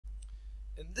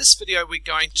In this video we're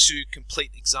going to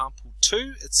complete example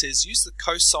 2. It says use the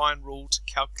cosine rule to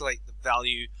calculate the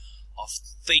value of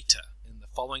theta in the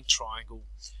following triangle,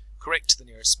 correct to the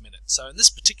nearest minute. So in this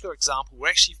particular example we're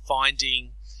actually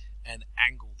finding an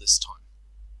angle this time.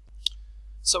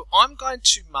 So I'm going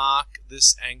to mark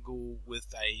this angle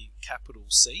with a capital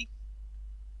C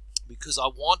because I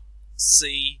want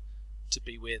C to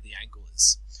be where the angle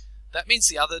is. That means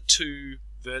the other two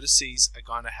vertices are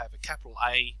going to have a capital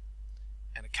A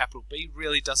and a capital B.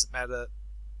 Really doesn't matter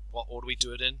what order we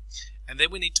do it in. And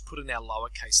then we need to put in our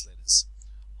lowercase letters.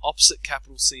 Opposite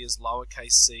capital C is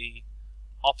lowercase c,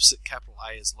 opposite capital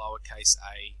A is lowercase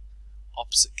a,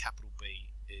 opposite capital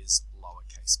B is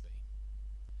lowercase b.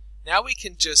 Now we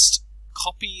can just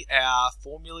copy our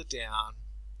formula down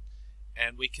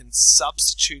and we can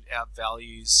substitute our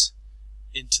values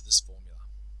into this formula.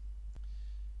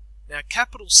 Now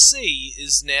capital C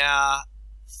is now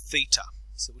theta,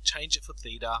 so we'll change it for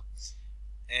theta,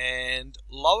 and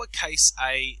lowercase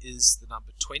a is the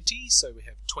number 20, so we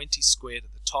have 20 squared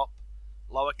at the top,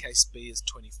 lowercase b is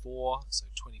 24, so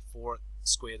 24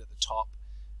 squared at the top,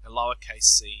 and lowercase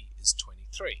c is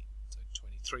 23, so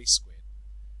 23 squared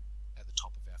at the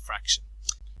top of our fraction.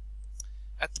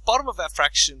 At the bottom of our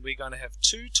fraction we're going to have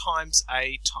 2 times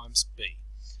a times b,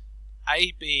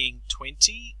 a being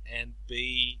 20 and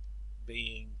b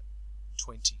being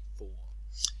 24.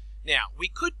 Now we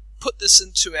could put this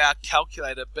into our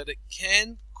calculator, but it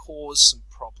can cause some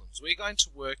problems. We're going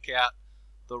to work out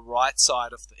the right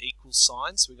side of the equal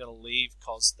sign, so we're going to leave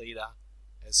cos theta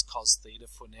as cos theta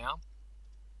for now.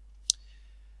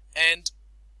 And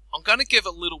I'm going to give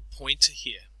a little pointer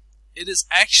here. It is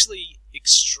actually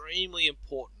extremely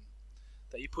important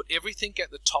that you put everything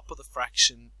at the top of the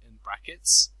fraction in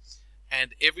brackets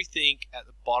and everything at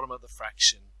the bottom of the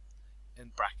fraction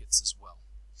in brackets as well.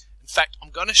 In fact, I'm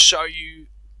going to show you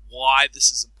why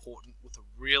this is important with a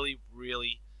really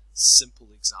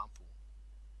simple example.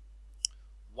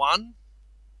 1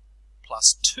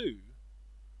 plus 2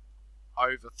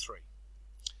 over 3.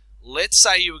 Let's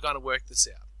say you were going to work this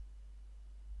out.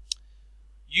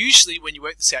 Usually when you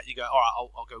work this out you go, alright,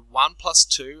 I'll go 1 plus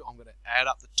 2, I'm going to add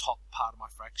up the top part of my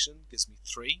fraction, gives me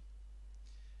 3,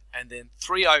 and then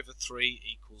 3 over 3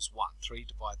 equals 1. 3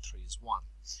 divided 3 is 1.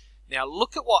 Now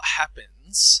look at what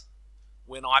happens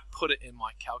when I put it in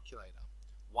my calculator.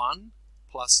 1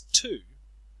 plus 2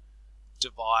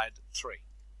 divide 3.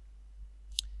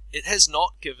 It has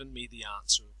not given me the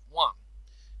answer of 1.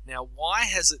 Now why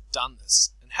has it done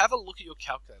this? And have a look at your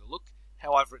calculator. Look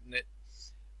how I've written it.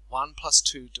 1 plus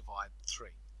 2 divide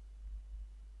 3.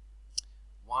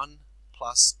 1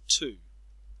 plus 2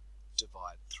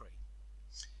 divide 3.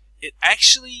 It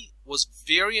actually was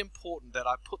very important that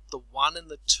I put the 1 and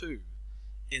the 2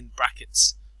 in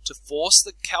brackets to force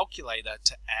the calculator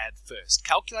to add first.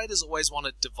 Calculators always want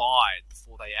to divide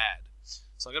before they add.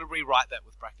 So I'm going to rewrite that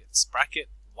with brackets. Bracket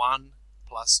 1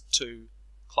 plus 2,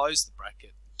 close the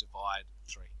bracket, divide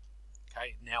 3.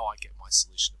 Okay, now I get my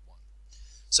solution of 1.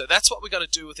 So that's what we're going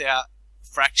to do with our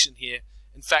fraction here.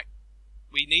 In fact,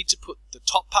 we need to put the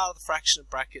top part of the fraction in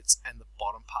brackets and the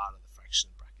bottom part of the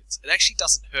fraction in brackets. It actually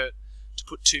doesn't hurt to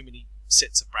put too many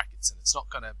sets of brackets in. It's not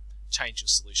going to change your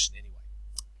solution anyway.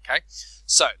 Okay,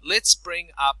 so let's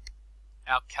bring up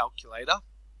our calculator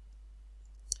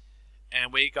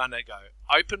and we're going to go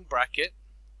open bracket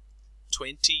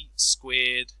 20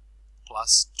 squared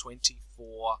plus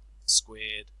 24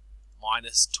 squared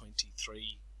minus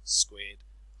 23 squared,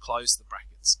 close the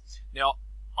brackets. Now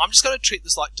I'm just going to treat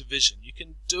this like division. You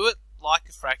can do it like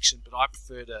a fraction, but I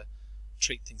prefer to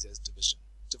treat things as division.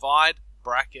 Divide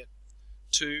bracket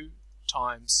 2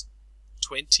 times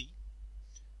 20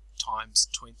 times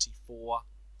 24,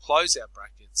 close our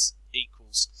brackets,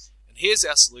 equals, and here's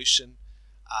our solution,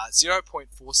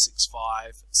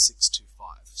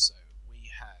 0.465625. So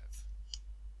we have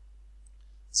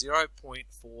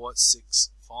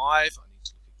 0.465, I need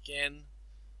to look again,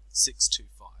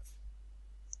 625.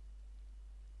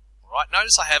 Alright,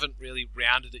 notice I haven't really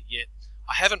rounded it yet.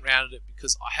 I haven't rounded it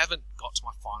because I haven't got to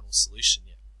my final solution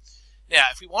yet.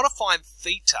 Now, if we want to find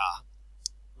theta,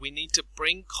 we need to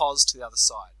bring cos to the other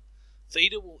side.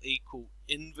 Theta will equal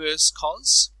inverse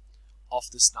cos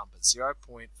of this number,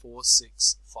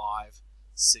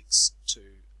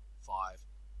 0.465625.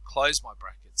 Close my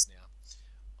brackets now.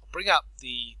 I'll bring up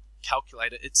the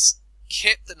calculator. It's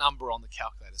kept the number on the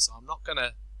calculator, so I'm not going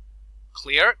to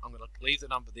clear it. I'm going to leave the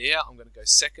number there. I'm going to go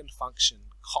second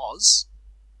function cos,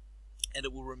 and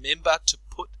it will remember to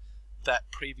put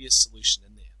that previous solution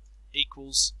in there.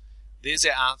 Equals, there's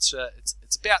our answer.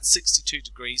 It's about 62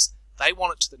 degrees. They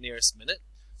want it to the nearest minute,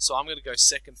 so I'm going to go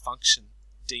second function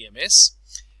DMS,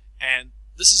 and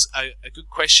this is a good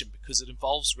question because it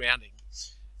involves rounding.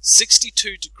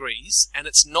 62 degrees, and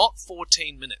it's not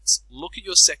 14 minutes. Look at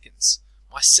your seconds.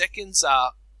 My seconds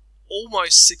are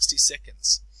almost 60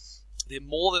 seconds. They're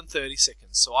more than 30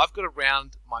 seconds. So I've got to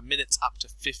round my minutes up to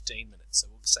 15 minutes. So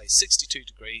we'll say 62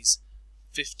 degrees,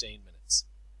 15 minutes.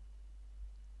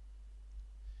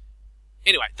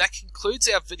 Anyway, that concludes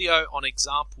our video on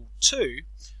example 2.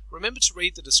 Remember to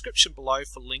read the description below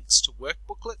for links to work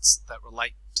booklets that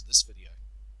relate to this video.